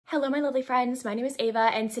Hello, my lovely friends. My name is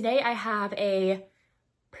Ava, and today I have a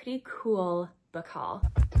pretty cool book haul.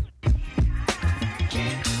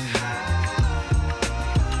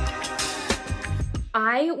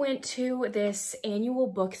 I went to this annual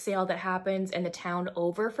book sale that happens in the town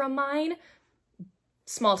over from mine.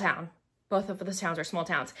 Small town. Both of the towns are small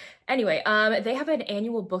towns. Anyway, they have an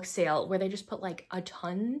annual book sale where they just put like a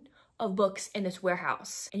ton of books in this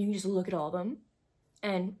warehouse, and you can just look at all of them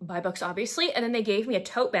and buy books, obviously. And then they gave me a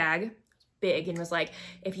tote bag, big, and was like,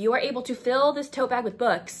 if you are able to fill this tote bag with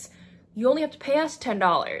books, you only have to pay us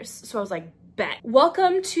 $10. So I was like, bet.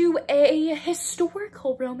 Welcome to a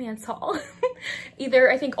historical romance haul.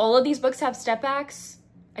 Either I think all of these books have step backs.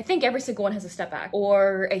 I think every single one has a step back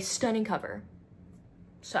or a stunning cover.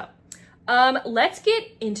 So let's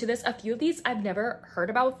get into this. A few of these I've never heard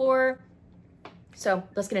about before. So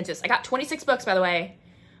let's get into this. I got 26 books, by the way,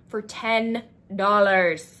 for $10.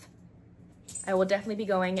 I will definitely be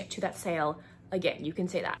going to that sale again. You can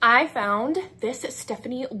say that. I found this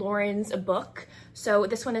Stephanie Lauren's book. So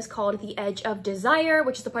this one is called The Edge of Desire,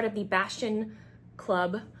 which is a part of the Bastion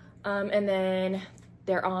Club. And then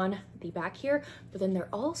they're on the back here, but then they're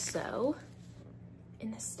also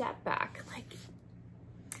in the step back. Like,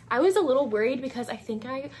 I was a little worried because I think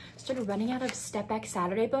I started running out of Step Back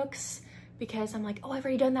Saturday books because I'm like, oh, I've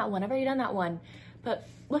already done that one. I've already done that one. But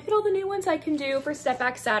look at all the new ones I can do for Step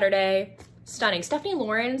Back Saturday. Stunning. Stephanie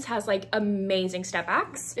Lauren's has like amazing step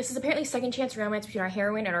backs. This is apparently second chance romance between our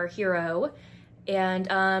heroine and our hero.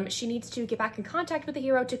 And she needs to get back in contact with the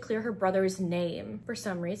hero to clear her brother's name for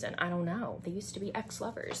some reason. I don't know. They used to be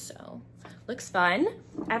ex-lovers, so looks fun.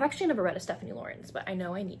 I've actually never read a Stephanie Lauren's, but I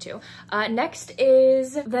know I need to. Next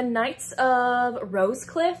is The Knights of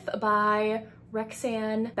Rosecliff by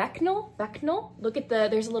Roxanne Becknell. Look at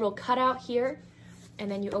there's a little cutout here. And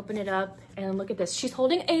then you open it up and look at this. She's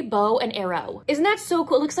holding a bow and arrow. Isn't that so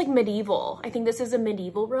cool? It looks like medieval. I think this is a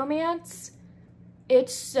medieval romance.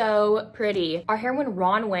 It's so pretty. Our heroine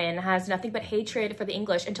Ronwyn has nothing but hatred for the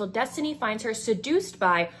English until destiny finds her seduced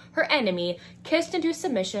by her enemy, kissed into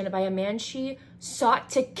submission by a man she sought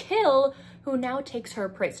to kill, who now takes her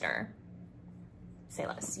prisoner. Say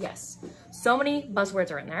less, yes. So many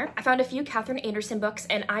buzzwords are in there. I found a few Catherine Anderson books,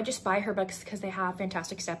 and I just buy her books because they have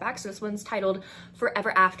fantastic step backs. So this one's titled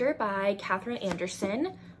Forever After by Catherine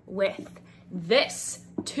Anderson with this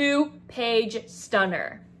 2-page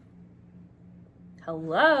stunner.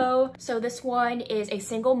 Hello. So this one is a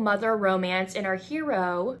single mother romance, and our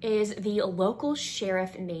hero is the local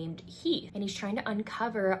sheriff named Heath, and he's trying to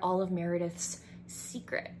uncover all of Meredith's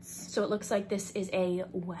secrets. So it looks like this is a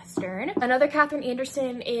Western. Another Catherine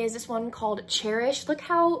Anderson is this one called Cherish. Look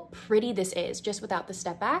how pretty this is, just without the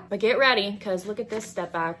step back. But get ready, because look at this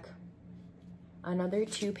step back. Another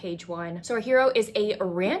 2-page one. So our hero is a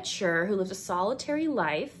rancher who lives a solitary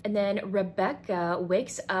life, and then Rebecca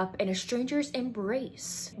wakes up in a stranger's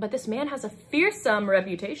embrace. But this man has a fearsome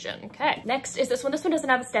reputation. Okay, next is this one. This one doesn't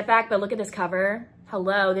have a step back, but look at this cover.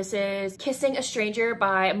 Hello, this is Kissing a Stranger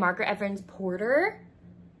by Margaret Evans Porter.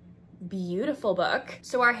 Beautiful book.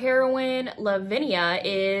 So our heroine, Lavinia,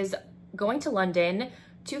 is going to London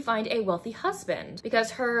to find a wealthy husband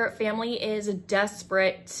because her family is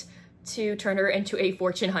desperate to turn her into a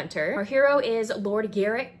fortune hunter. Our hero is Lord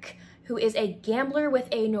Garrick, who is a gambler with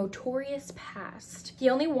a notorious past. He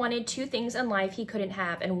only wanted 2 things in life he couldn't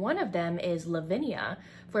have, and one of them is Lavinia.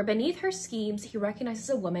 For beneath her schemes, he recognizes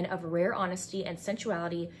a woman of rare honesty and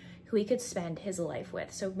sensuality who he could spend his life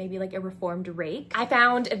with. So maybe like a reformed rake. I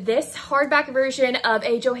found this hardback version of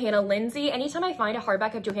a Johanna Lindsey. Anytime I find a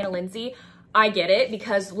hardback of Johanna Lindsey, I get it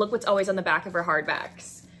because look what's always on the back of her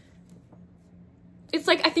hardbacks. It's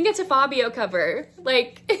like, I think it's a Fabio cover.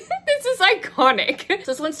 Like, this is iconic.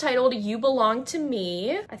 So this one's titled You Belong to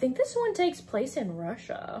Me. I think this one takes place in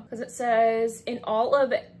Russia because it says, in all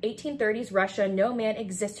of 1830s Russia, no man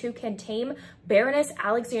exists who can tame Baroness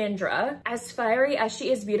Alexandra. As fiery as she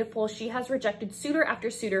is beautiful, she has rejected suitor after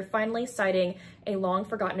suitor, finally citing a long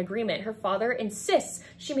forgotten agreement. Her father insists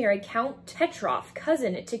she marry Count Petrov,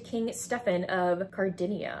 cousin to King Stefan of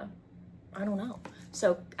Cardinia. I don't know.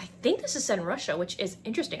 So I think this is set in Russia, which is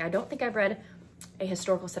interesting. I don't think I've read a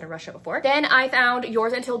historical set in Russia before. Then I found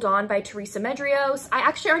Yours Until Dawn by Teresa Medrios. I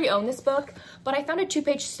actually already own this book, but I found a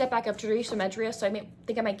 2-page step back of Teresa Medrios, so I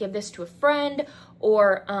think I might give this to a friend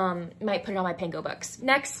or might put it on my Pango books.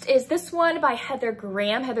 Next is this one by Heather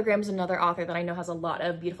Graham. Heather Graham is another author that I know has a lot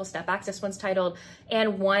of beautiful step backs. This one's titled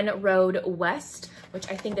And One Road West, which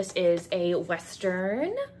I think this is a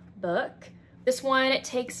Western book. This one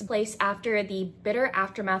takes place after the bitter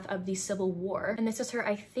aftermath of the Civil War. And this is her,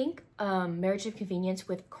 I think, Marriage of Convenience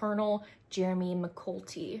with Colonel Jeremy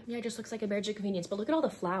McCulty. Yeah, it just looks like a Marriage of Convenience, but look at all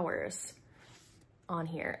the flowers on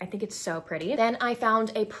here. I think it's so pretty. Then I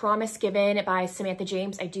found A Promise Given by Samantha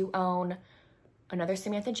James. I do own another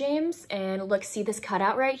Samantha James, and look, see this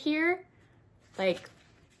cutout right here? Like,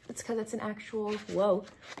 it's because it's an actual, whoa,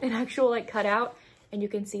 an actual like cutout. And you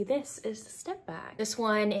can see this is the step back. This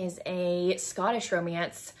one is a Scottish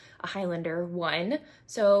romance, a Highlander one.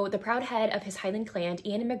 So the proud head of his Highland clan,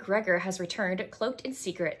 Ian McGregor, has returned, cloaked in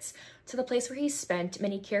secrets, to the place where he spent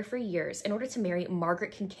many carefree years in order to marry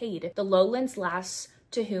Margaret Kincaid, the Lowlands lass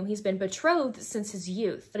to whom he's been betrothed since his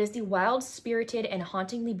youth. But it's the wild-spirited and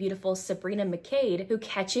hauntingly beautiful Sabrina McCaid who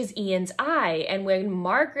catches Ian's eye, and when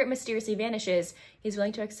Margaret mysteriously vanishes, he's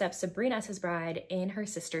willing to accept Sabrina as his bride in her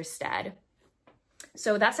sister's stead.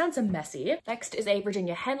 So that sounds messy. Next is a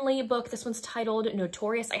Virginia Henley book. This one's titled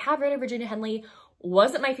Notorious. I have read a Virginia Henley.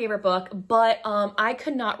 Wasn't my favorite book, but I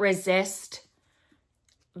could not resist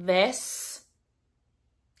this.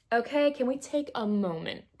 Okay, can we take a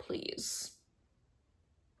moment, please?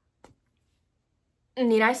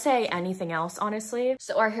 Need I say anything else, honestly?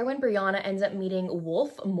 So our heroine Brianna ends up meeting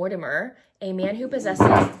Wolfe Mortimer, a man who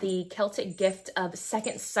possesses the Celtic gift of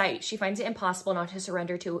second sight. She finds it impossible not to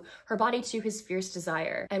surrender to her body to his fierce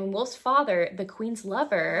desire. And when Wolfe's father, the Queen's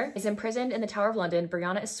lover, is imprisoned in the Tower of London,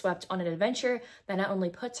 Brianna is swept on an adventure that not only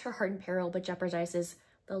puts her heart in peril, but jeopardizes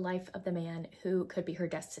the life of the man who could be her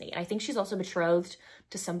destiny. And I think she's also betrothed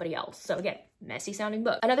to somebody else. So again, messy sounding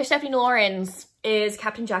book. Another Stephanie Lawrence is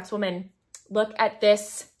Captain Jack's Woman. Look at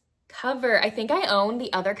this cover. I think I own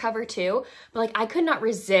the other cover too, but like I could not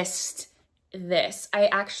resist this. I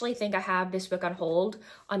actually think I have this book on hold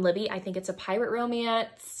on Libby. I think it's a pirate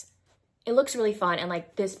romance. It looks really fun, and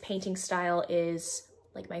like this painting style is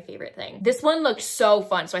like my favorite thing. This one looks so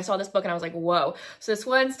fun. So I saw this book and I was like, whoa. So this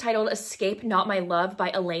one's titled Escape Not My Love by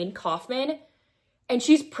Elaine Kaufman. And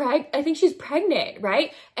I think she's pregnant,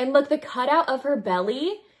 right? And look, the cutout of her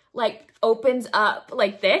belly like opens up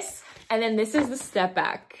like this. And then this is the step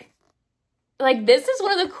back. Like this is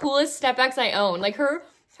one of the coolest step backs I own. Like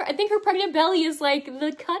I think her pregnant belly is like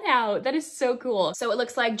the cutout. That is so cool. So it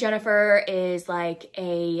looks like Jennifer is like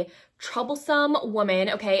a troublesome woman,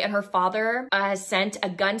 okay? And her father has sent a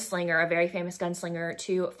gunslinger, a very famous gunslinger,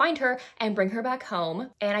 to find her and bring her back home.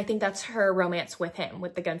 And I think that's her romance with him,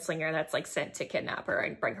 with the gunslinger that's like sent to kidnap her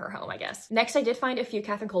and bring her home, I guess. Next, I did find a few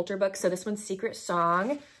Catherine Coulter books. So this one's Secret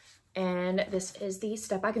Song. And this is the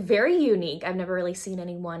step back. Very unique. I've never really seen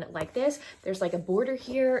anyone like this. There's like a border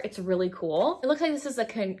here. It's really cool. It looks like this is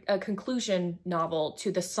a conclusion novel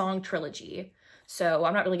to the Song trilogy. So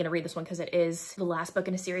I'm not really going to read this one because it is the last book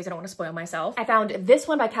in a series. I don't want to spoil myself. I found this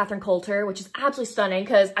one by Catherine Coulter, which is absolutely stunning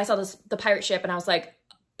because I saw the pirate ship and I was like,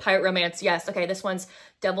 pirate romance. Yes. Okay. This one's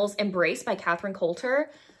Devil's Embrace by Catherine Coulter.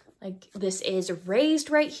 Like this is raised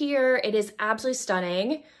right here. It is absolutely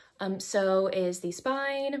stunning. So is the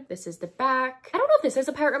spine. This is the back. I don't know if this is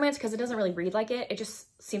a pirate romance because it doesn't really read like it. It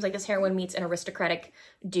just seems like this heroine meets an aristocratic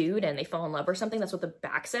dude and they fall in love or something. That's what the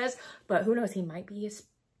back says. But who knows? He might be a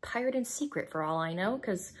pirate in secret for all I know,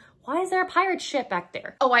 because why is there a pirate ship back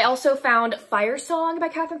there? Oh, I also found Fire Song by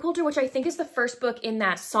Catherine Coulter, which I think is the first book in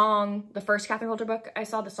that song, the first Catherine Coulter book I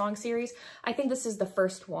saw, the Song series. I think this is the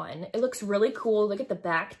first one. It looks really cool. Look at the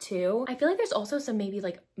back too. I feel like there's also some maybe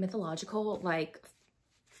like mythological, like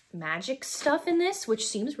magic stuff in this, which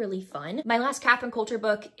seems really fun. My last Catherine Coulter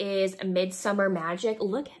book is Midsummer Magic.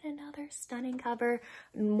 Look at another stunning cover.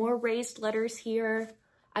 More raised letters here.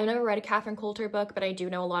 I've never read a Catherine Coulter book, but I do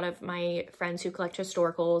know a lot of my friends who collect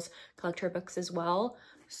historicals collect her books as well.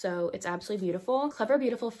 So it's absolutely beautiful. Clever,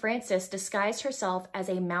 beautiful Frances disguised herself as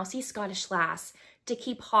a mousy Scottish lass to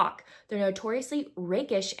keep Hawke, the notoriously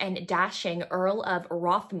rakish and dashing Earl of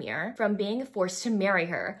Rothmere, from being forced to marry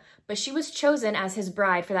her. But she was chosen as his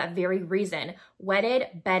bride for that very reason.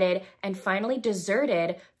 Wedded, bedded, and finally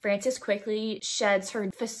deserted, Frances quickly sheds her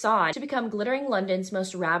facade to become glittering London's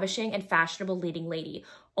most ravishing and fashionable leading lady,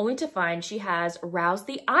 only to find she has roused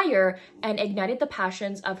the ire and ignited the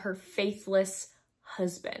passions of her faithless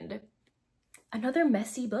husband. Another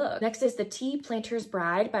messy book. Next is The Tea Planter's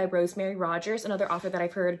Bride by Rosemary Rogers, another author that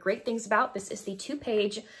I've heard great things about. This is the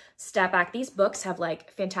 2-page step back. These books have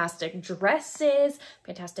like fantastic dresses,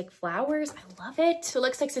 fantastic flowers. I love it. So it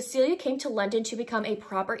looks like Cecilia came to London to become a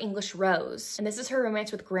proper English rose. And this is her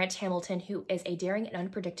romance with Grant Hamilton, who is a daring and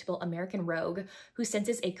unpredictable American rogue who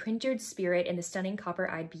senses a kindred spirit in the stunning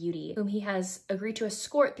copper-eyed beauty, whom he has agreed to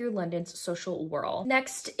escort through London's social whirl.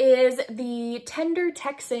 Next is The Tender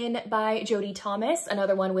Texan by Jodie Thomas,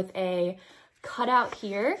 another one with a cutout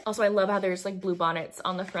here. Also, I love how there's like blue bonnets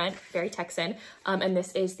on the front, very Texan. And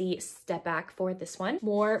this is the step back for this one.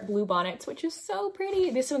 More blue bonnets, which is so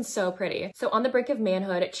pretty. This one's so pretty. So on the brink of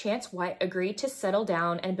manhood, Chance White agreed to settle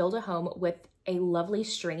down and build a home with a lovely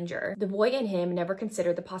stranger. The boy in him never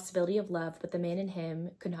considered the possibility of love, but the man in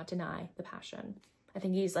him could not deny the passion. I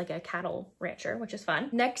think he's like a cattle rancher, which is fun.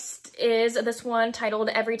 Next is this one titled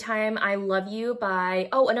Every Time I Love You by,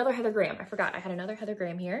 oh, another Heather Graham. I forgot I had another Heather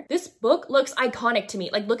Graham here. This book looks iconic to me.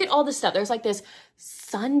 Like, look at all this stuff. There's like this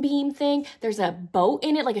sunbeam thing. There's a boat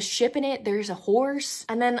in it, like a ship in it. There's a horse.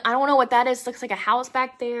 And then I don't know what that is. Looks like a house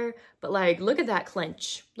back there. But like, look at that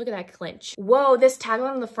clinch. Look at that clinch. Whoa, this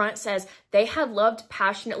tagline on the front says, they had loved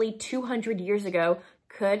passionately 200 years ago.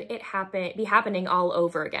 Could it be happening all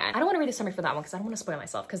over again? I don't want to read the summary for that one because I don't want to spoil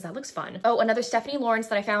myself because that looks fun. Oh, another Stephanie Lawrence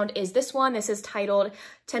that I found is this one. This is titled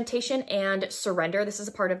Temptation and Surrender. This is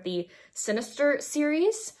a part of the Sinister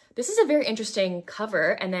series. This is a very interesting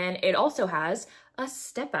cover. And then it also has a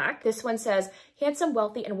step back. This one says, handsome,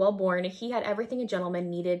 wealthy, and well-born, he had everything a gentleman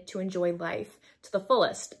needed to enjoy life to the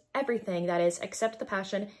fullest. Everything, that is, except the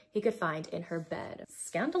passion he could find in her bed.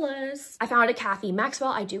 Scandalous. I found a Kathy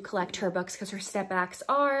Maxwell. I do collect her books because her step backs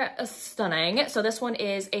are stunning. So this one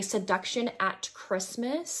is A Seduction at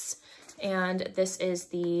Christmas. And this is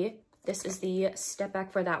the step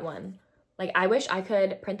back for that one. Like, I wish I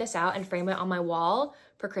could print this out and frame it on my wall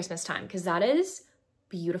for Christmas time because that is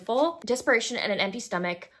beautiful. Desperation and an empty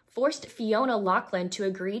stomach forced Fiona Lachlan to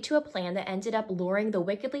agree to a plan that ended up luring the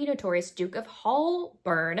wickedly notorious Duke of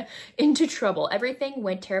Holborn into trouble. Everything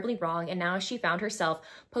went terribly wrong, and now she found herself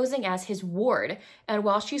posing as his ward. And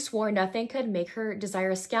while she swore nothing could make her desire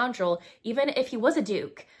a scoundrel, even if he was a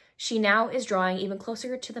duke, she now is drawing even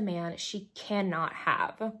closer to the man she cannot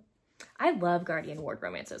have. I love Guardian Ward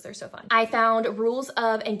romances. They're so fun. I found Rules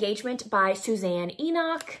of Engagement by Suzanne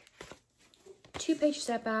Enoch. 2-page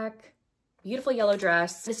step back. Beautiful yellow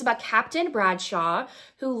dress. This is about Captain Bradshaw,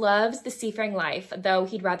 who loves the seafaring life, though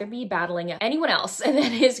he'd rather be battling anyone else than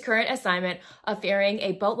his current assignment of ferrying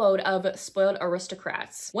a boatload of spoiled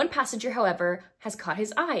aristocrats. One passenger, however, has caught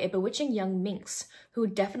his eye, a bewitching young minx, who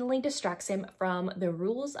definitely distracts him from the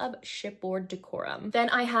rules of shipboard decorum. Then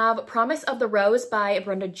I have Promise of the Rose by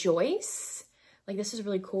Brenda Joyce. Like, this is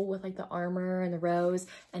really cool with like the armor and the rose.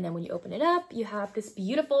 And then when you open it up, you have this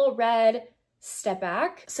beautiful red step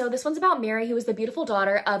back. So this one's about Mary, who is the beautiful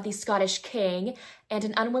daughter of the Scottish king and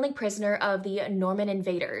an unwilling prisoner of the Norman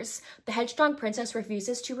invaders. The headstrong princess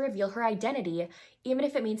refuses to reveal her identity, even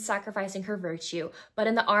if it means sacrificing her virtue. But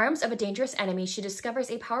in the arms of a dangerous enemy, she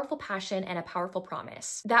discovers a powerful passion and a powerful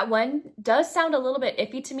promise. That one does sound a little bit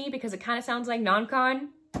iffy to me because it kind of sounds like non-con.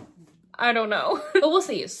 I don't know, but we'll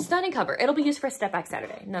see. Stunning cover. It'll be used for Step Back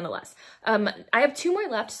Saturday, nonetheless. I have 2 more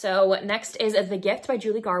left. So next is The Gift by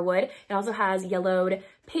Julie Garwood. It also has yellowed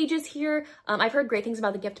pages here. I've heard great things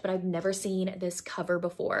about The Gift, but I've never seen this cover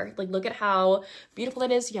before. Like, look at how beautiful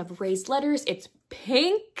it is. You have raised letters. It's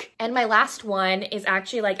pink. And my last one is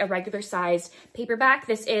actually like a regular sized paperback.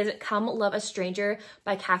 This is Come Love a Stranger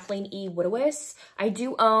by Kathleen E. Woodowis. I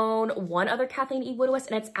do own one other Kathleen E. Woodowis,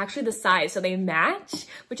 and it's actually the size, so they match,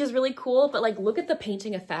 which is really cool. But like, look at the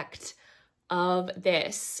painting effect of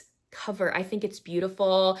this cover. I think it's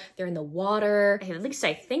beautiful. They're in the water. At least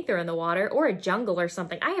I think they're in the water, or a jungle or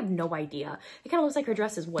something. I have no idea. It kind of looks like her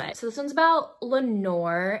dress is wet. So this one's about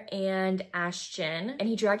Lenore and Ashton, and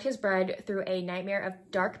he dragged his bride through a nightmare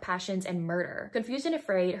of dark passions and murder. Confused and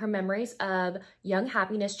afraid, her memories of young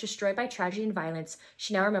happiness destroyed by tragedy and violence,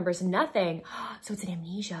 she now remembers nothing. So it's an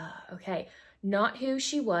amnesia. Okay. Not who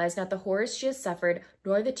she was, not the horrors she has suffered,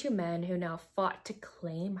 nor the 2 men who now fought to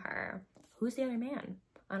claim her. Who's the other man?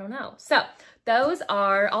 I don't know. So those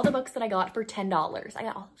are all the books that I got for $10. I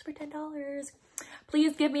got all those for $10.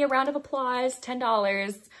 Please give me a round of applause.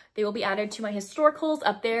 $10. They will be added to my historicals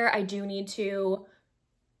up there. I do need to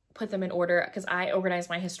put them in order because I organize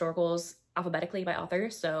my historicals alphabetically by author.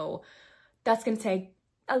 So that's going to take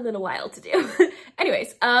a little while to do.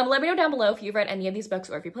 Anyways, let me know down below if you've read any of these books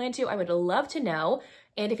or if you plan to. I would love to know.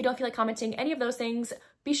 And if you don't feel like commenting any of those things,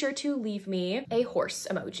 be sure to leave me a horse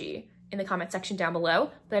emoji in the comment section down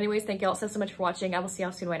below. But anyways, thank you all so much for watching. I will see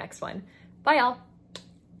y'all soon in my next one. Bye, y'all.